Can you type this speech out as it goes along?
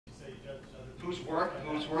work do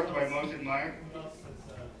I most admire?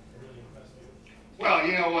 Well,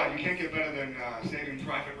 you know what? You can't get better than Saving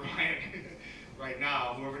Private Ryan right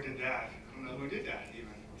now. Whoever did that, I don't know who did that even.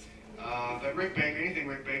 But Rick Baker, anything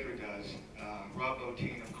Rick Baker does. Rob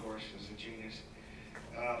Bottin, of course, is a genius.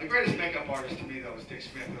 The greatest makeup artist to me, though, is Dick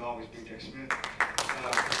Smith. Will always be Dick Smith.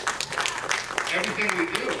 Everything we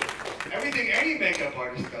do, everything any makeup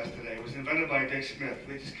artist does today was invented by Dick Smith.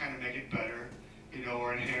 They just kind of make it better, you know,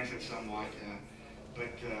 or enhance it somewhat.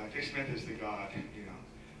 But Dick Smith is the god, you know.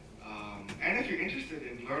 And if you're interested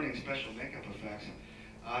in learning special makeup effects,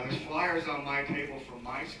 there's flyers on my table from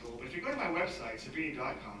my school. But if you go to my website,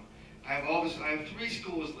 Savini.com, I have 3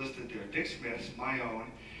 schools listed there: Dick Smith's, my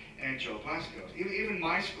own, and Joe Blasco's. Even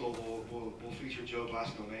my school will feature Joe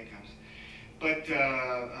Blasco makeups. But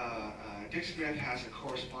Dick Smith has a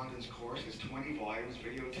correspondence course. It's 20 volumes,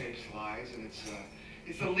 videotape slides, and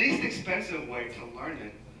it's the least expensive way to learn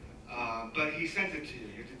it. But he sends it to you.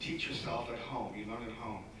 You have to teach yourself at home. You learn at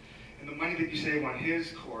home. And the money that you save on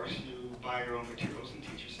his course, you buy your own materials and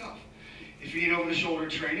teach yourself. If you need over-the-shoulder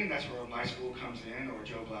training, that's where my school comes in, or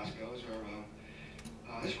Joe Blasco's, or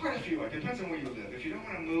there's quite a few. It depends on where you live. If you don't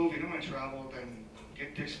want to move, you don't want to travel, then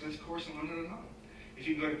get Dick Smith's course and learn it at home. If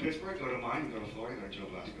you can go to Pittsburgh, go to mine. You go to Florida, go to Joe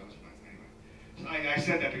Blasco's. But anyway, so I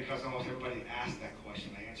said that because almost everybody asked that question.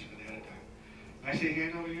 I answered it ahead of time. I see a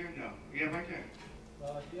hand over here? No. Yeah, right there. Do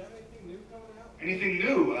you have anything new coming out? Anything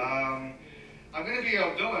new? I'm going to be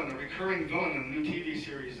a villain, a recurring villain in the new TV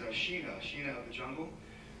series, Sheena of the Jungle.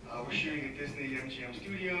 We're shooting at Disney MGM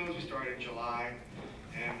Studios. We started in July.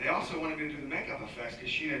 And they also wanted me to do the makeup effects because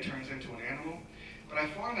Sheena turns into an animal. But I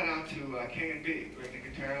farmed that out to K&B, Greg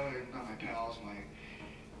Nicotero. They're not my pals, my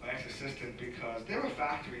ex-assistant, because they're a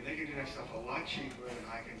factory. They can do that stuff a lot cheaper than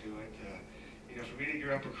I can do it. You know, for me to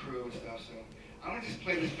gear up a crew and stuff. So I'm going to just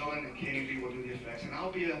play this villain, and K&B will do the effects. And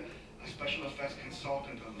I'll be a special effects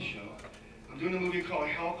consultant on the show. I'm doing a movie called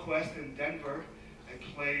Hell Quest in Denver. I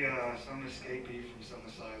play some escapee from some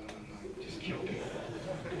asylum, and I just killed him.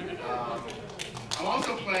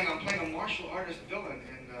 I'm playing a martial artist villain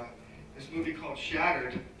in this movie called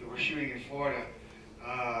Shattered that we're shooting in Florida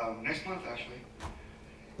next month, actually.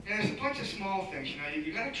 And there's a bunch of small things, you know.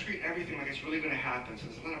 You got to treat everything like it's really going to happen. So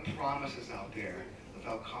there's a lot of promises out there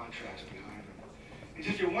without contracts behind them. And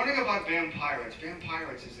if you're wondering about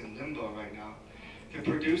Vampirates is in limbo right now. The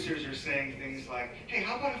producers are saying things like, "Hey,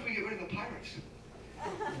 how about if we get rid of the pirates?"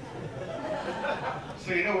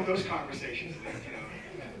 So you know what those conversations are, you know.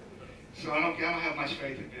 So I don't have much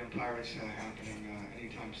faith in Vampirates happening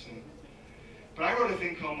anytime soon. But I wrote a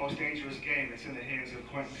thing called Most Dangerous Game. It's in the hands of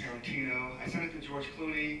Quentin Tarantino. I sent it to George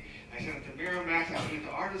Clooney. I sent it to Miramax. I sent it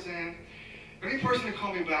to Artisan. The only person that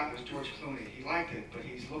called me back was George Clooney. He liked it, but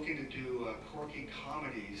he's looking to do quirky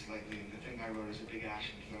comedies lately. And the thing I wrote is a big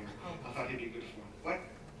action thriller. I thought he'd be good for it. What?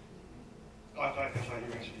 Oh, I thought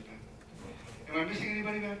you answered me back. Am I missing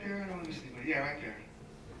anybody back there? I don't miss anybody. Yeah, right there.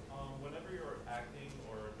 Whenever you're acting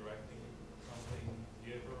or directing something,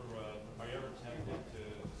 are you ever tempted to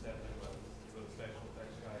step in with special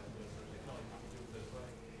effects guys and say, "No, you do it this way"?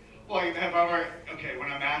 Well, have I ever, okay,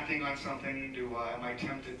 when I'm acting on something, am I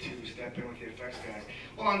tempted to step in with the effects guys?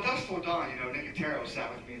 Well, on Dusk Till Dawn, you know, Nicotero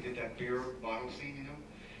sat with me and did that beer bottle scene, you know?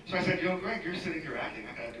 So I said, you know, Greg, you're sitting here acting.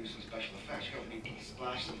 I gotta do some special effects. You gotta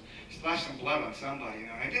splash some blood on somebody, you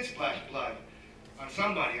know? And I did splash blood on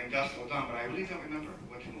somebody in Dusk Till Dawn, but I really don't remember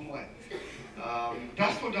what.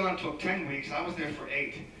 Dusk Till Dawn took 10 weeks. I was there for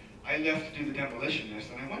 8. I left to do the demolition list,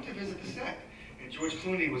 and I went to visit the set. And George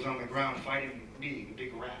Clooney was on the ground fighting me, the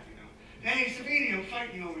big rat, you know. "Hey, Savini, I'm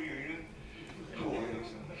fighting over here," you know. Cool, you know.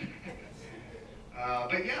 So.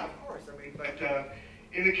 But yeah, of course. I mean, but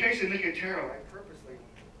in the case of Nicotero,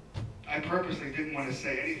 I purposely didn't want to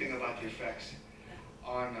say anything about the effects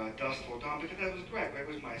on Dusk Till Dawn because that was Greg. Greg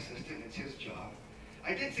was my assistant. It's his job.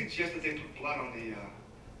 I did suggest that they put blood on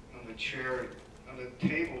the chair, on the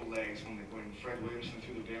table legs when Fred Williamson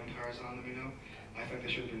threw the vampires on them. You know, I thought there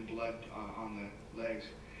should have been blood on the legs.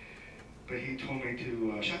 But he told me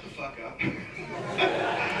to shut the fuck up.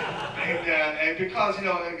 and because, you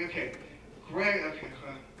know, okay, Greg,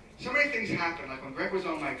 so many things happened. Like when Greg was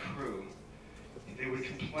on my crew, they would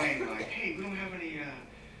complain like, "Hey, we don't have any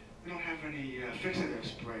fixative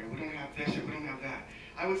spray. We don't have this or we don't have that."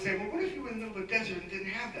 I would say, "Well, what if you were in the middle of the desert and didn't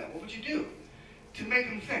have that? What would you do to make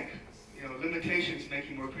them think? You know, limitations make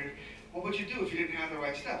you more creative. What would you do if you didn't have the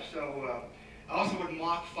right stuff?" So I also would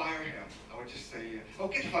mock fire him. I would just say, "Oh,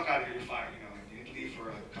 get the fuck out of here, you're fired." You know, and he'd leave for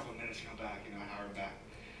a couple of minutes, come back, you know, and hire him back.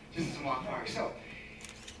 Just as a mock fire. So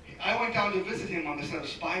I went down to visit him on the set of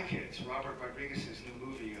Spy Kids, Robert Rodriguez's new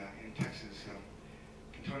movie in Texas.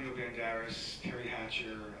 Antonio Banderas, Terry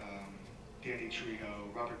Hatcher, Danny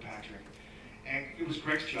Trejo, Robert Patrick. And it was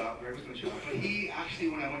Greg's job, Greg was doing the job, but he actually,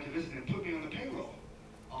 when I went to visit him, put me on the payroll,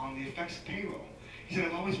 on the effects payroll. He said,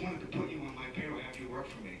 I've always wanted to put you on my payroll, have you work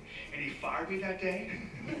for me. And he fired me that day.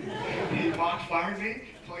 He mock fired me.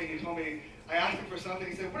 He told me, I asked him for something,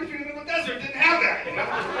 he said, what if you're in the middle of the desert, didn't have that, you know?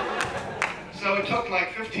 So it took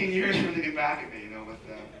like 15 years for him to get back at me, you know,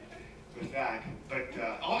 with that. But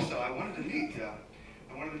also, I wanted to meet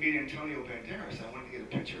Antonio Banderas. I wanted to get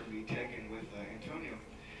a picture of me taken with Antonio.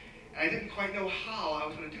 And I didn't quite know how I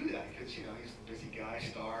was going to do that, because, you know, he's a busy guy,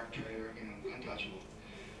 star, trailer, you know, untouchable.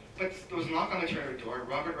 But there was a knock on the trailer door.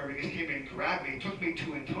 Robert Rodriguez came in, grabbed me, took me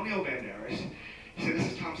to Antonio Banderas. He said,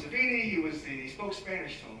 this is Tom Savini. He spoke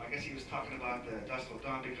Spanish to him. I guess he was talking about Dusk Till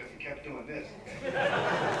Dawn because he kept doing this.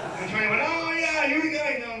 Antonio went, oh yeah, you're the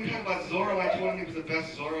guy. You know, we talked about Zorro. I told him he was the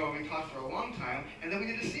best Zorro. We talked for a long time. And then we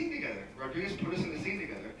did a scene together. Rodriguez put us in a scene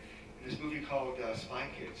together in this movie called Spy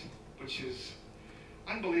Kids, which is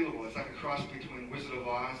unbelievable. It's like a cross between Wizard of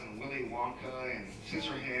Oz and Willy Wonka and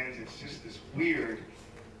Scissorhands. It's just this weird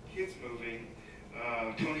kids movie.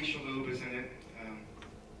 Tony Shalhoub is in it.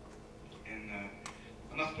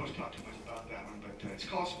 I'm not supposed to talk too much about that one, but it's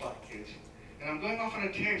called Spy Kids. And I'm going off on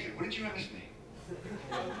a tangent. What did you ask me?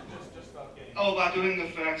 Just about getting... Oh, about doing the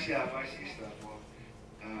effects? Yeah, if I see stuff.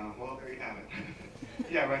 Well, there you have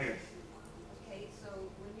it. Yeah, right here. Okay, so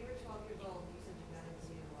when you were 12 years old, you said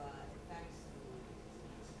you got into effects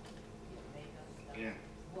and makeup stuff. Yeah.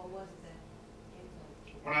 What was it that came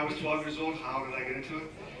to? When I was 12 years old, how did I get into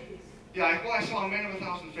it? Yeah, well, I saw A Man of a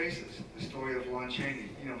Thousand Faces, the story of Lon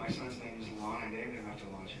Chaney. You know, my son's name is Lon. I named him after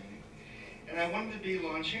Lon Chaney. And I wanted to be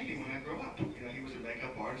Lon Chaney when I grew up. You know, he was a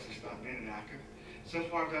makeup artist, a stuntman, an actor. So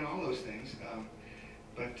far, I've done all those things.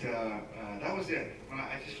 But that was it. When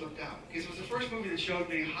I just flipped out. Because it was the first movie that showed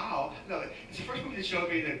me how, it's the first movie that showed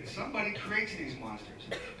me that somebody creates these monsters.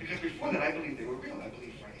 Because before that, I believed they were real. I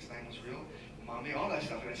believed Frankenstein was real, Mommy, all that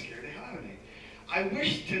stuff, and it scared the hell out of me. I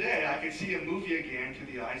wish today I could see a movie again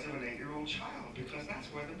through the eyes of an 8-year-old child, because that's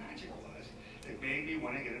where the magic was. It made me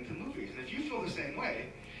want to get into movies. And if you feel the same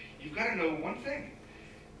way, you've got to know one thing,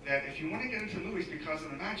 that if you want to get into movies because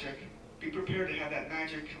of the magic, be prepared to have that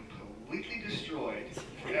magic completely destroyed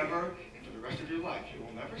forever and for the rest of your life. You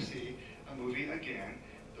will never see a movie again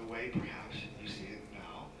the way perhaps you see it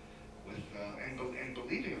now, with and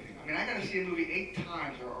believing it. I mean, I got to see a movie 8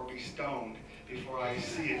 times or be stoned before I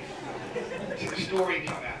see it, see the story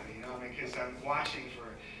come at me, you know, because I'm watching for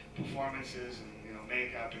performances and, you know,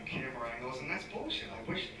 makeup and camera angles, and that's bullshit. I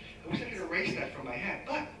wish I could erase that from my head.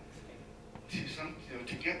 But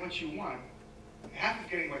to get what you want, half of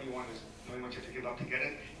getting what you want is knowing what you have to give up to get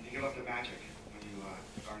it, and you give up the magic when you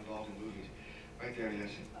are involved in movies. Right there,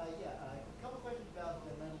 yes. A couple questions about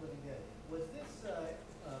the Night of the Living Dead. Was this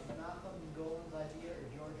Menachem Golan's idea or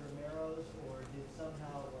George Romero's, or did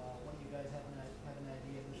somehow one of you guys have an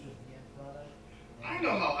idea this was the end product? I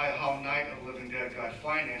don't know how Night of the Living Dead got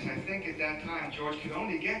financed. I think at that time George could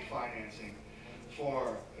only get financing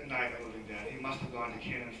for Night of the Living Dead. He must have gone to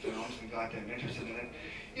Canon Films and got them interested in it.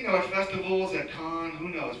 You know, at festivals, at Cannes, who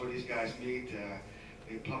knows where these guys meet.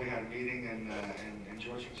 They probably had a meeting, and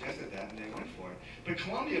George suggested that, and they went for it. But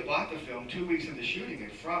Columbia bought the film 2 weeks into shooting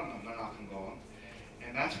it from Menachem Golan,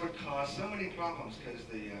 and that's what caused so many problems, because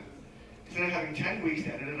instead of having 10 weeks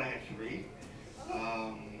to edit it, I had 3.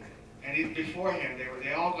 And even beforehand,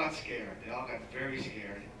 they all got scared. They all got very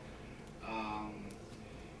scared.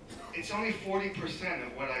 It's only 40%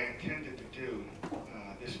 of what I intended to do,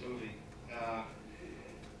 this movie.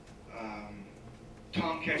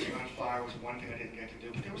 Tom catching on fire was one thing I didn't get to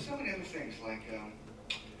do, but there were so many other things, like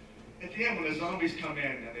at the end when the zombies come in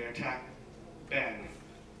and they attack Ben,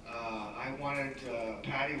 I wanted,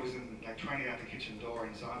 Patty was trying to get out the kitchen door,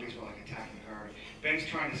 and zombies were attacking her. Ben's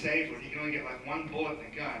trying to save her, and he can only get 1 bullet in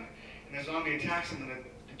the gun, and the zombie attacks him, and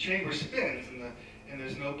the chamber spins, and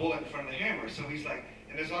there's no bullet in front of the hammer, so he's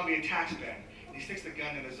and the zombie attacks Ben, and he sticks the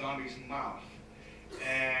gun in the zombie's mouth.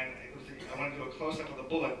 And I wanted to do a close-up of the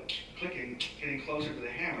bullet clicking, getting closer to the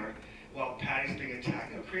hammer while Patty's being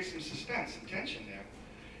attacked. It creates some suspense and tension there.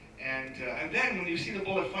 And then when you see the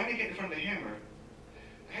bullet finally get in front of the hammer,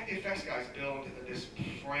 I had the effects guys build this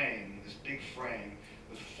frame, this big frame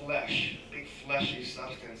with flesh, big fleshy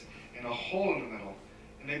substance, and a hole in the middle.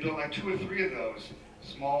 And they built 2 or 3 of those.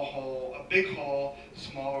 Small hole, a big hole,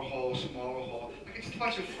 smaller hole, smaller hole. It's just a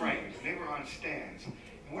bunch of frames, and they were on stands. And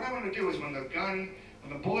what I want to do is when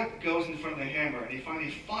the bullet goes in front of the hammer and he finally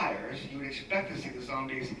fires, you would expect to see the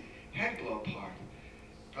zombie's head blow apart.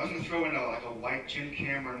 I was going to throw in a white Jim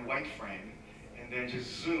Cameron white frame and then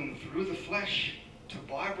just zoom through the flesh to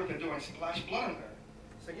Barbara at the door and splash blood on her.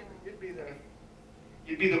 So you'd be there.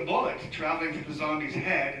 you'd be the bullet traveling through the zombie's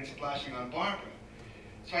head and splashing on Barbara.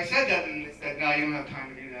 So I said that, and they said, no, you don't have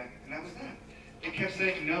time to do that. And that was that. They kept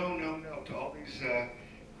saying no, no, no to all these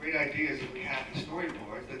great ideas that we had in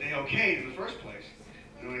storyboards that they okayed in the first place.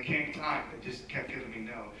 And when it came time, they just kept giving me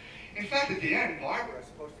no. In fact, at the end, Barbara's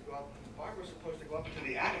supposed to go up into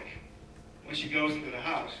the attic when she goes into the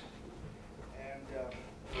house. And well,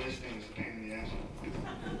 this thing is a pain in the ass.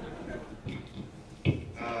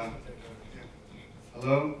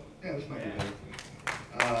 Hello? Yeah, this might be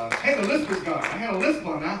better. Hey, the lisp was gone. I had a lisp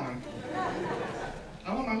on that one.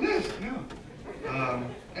 I want my lisp, no.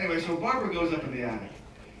 Anyway, so Barbara goes up in the attic.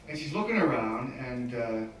 And she's looking around,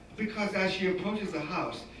 and because as she approaches the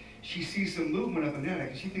house, she sees some movement up in the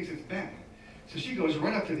attic, and she thinks it's Ben. So she goes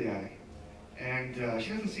right up to the attic. And she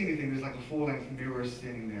doesn't see anything. There's like a full-length mirror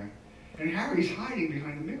standing there. And Harry's hiding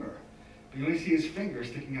behind the mirror. But you only see his finger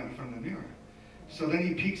sticking out in front of the mirror. So then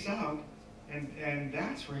he peeks out, and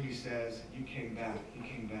that's where he says, you came back, you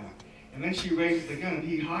came back. And then she raises the gun, and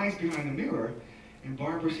he hides behind the mirror, and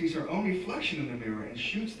Barbara sees her own reflection in the mirror and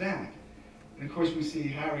shoots that. And of course we see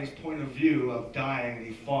Harry's point of view of dying, and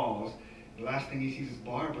he falls. The last thing he sees is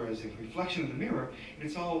Barbara as a reflection in the mirror, and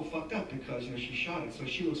it's all fucked up because, you know, she shot it, so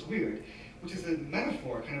she looks weird, which is a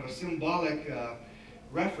metaphor, kind of a symbolic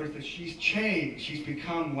reference that she's changed. She's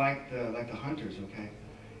become like the hunters, okay?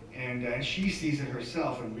 And she sees it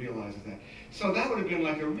herself and realizes that. So that would have been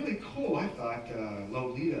like a really cool, I thought,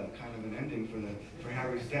 Lolita kind of an ending for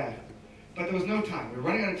Harry's death. But there was no time. We were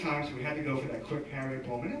running out of time, so we had to go for that quick Harry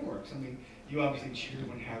poem, and it works. I mean, you obviously cheered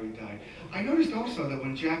when Harry died. I noticed also that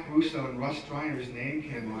when Jack Russo and Russ Striner's name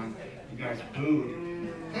came on, you guys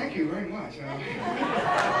booed. Thank you very much.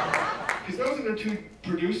 Because those are the two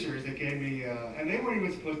producers that gave me, and they weren't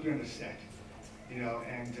even supposed to be on the set, you know.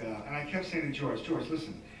 And I kept saying to George,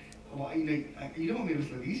 listen, well, you don't want me to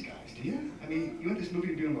listen to these guys, do you? I mean, you want this movie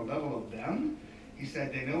to be on the level of them? He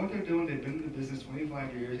said, they know what they're doing, they've been in the business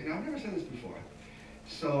 25 years, and I've never said this before.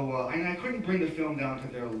 So, and I couldn't bring the film down to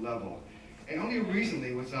their level. And only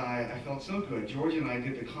recently was I felt so good. George and I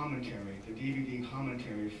did the commentary, the DVD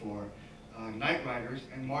commentary for Night Riders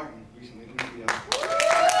and Martin recently. But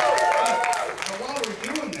while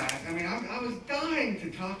we're doing that, I mean, I was dying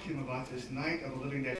to talk to him about this Night of the Living Dead.